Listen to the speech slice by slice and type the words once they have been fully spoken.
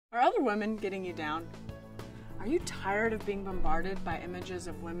Are other women getting you down? Are you tired of being bombarded by images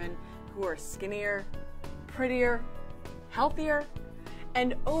of women who are skinnier, prettier, healthier,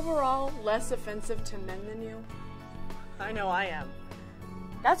 and overall less offensive to men than you? I know I am.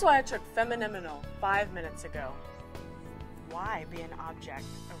 That's why I took Femmemanyl 5 minutes ago. Why be an object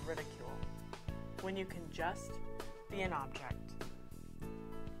of ridicule when you can just be an object?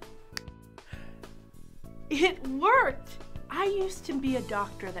 It worked! I used to be a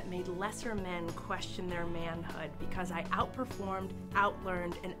doctor that made lesser men question their manhood because I outperformed,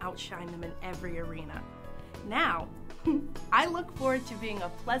 outlearned, and outshined them in every arena. Now, I look forward to being a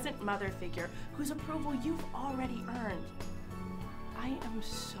pleasant mother figure whose approval you've already earned. I am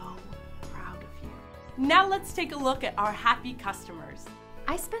so proud of you. Now let's take a look at our happy customers.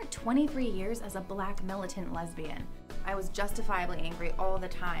 I spent 23 years as a black militant lesbian. I was justifiably angry all the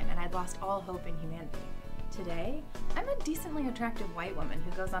time, and I'd lost all hope in humanity. Today, I'm a decently attractive white woman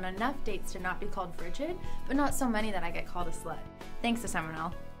who goes on enough dates to not be called frigid, but not so many that I get called a slut. Thanks to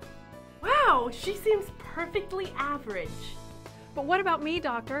Femmemanyl. Wow, she seems perfectly average. But what about me,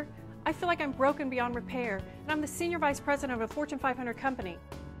 doctor? I feel like I'm broken beyond repair, and I'm the senior vice president of a Fortune 500 company.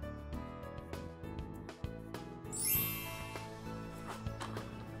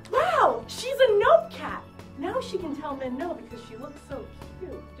 Wow, she's a note cat. Now she can tell men no because she looks so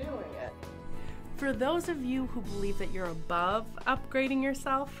cute doing it. For those of you who believe that you're above upgrading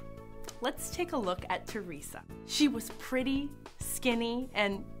yourself, let's take a look at Teresa. She was pretty, skinny,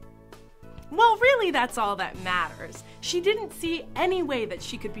 and well, really that's all that matters. She didn't see any way that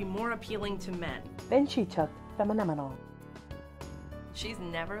she could be more appealing to men. Then she took Femmemanyl. She's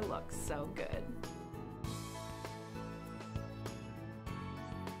never looked so good.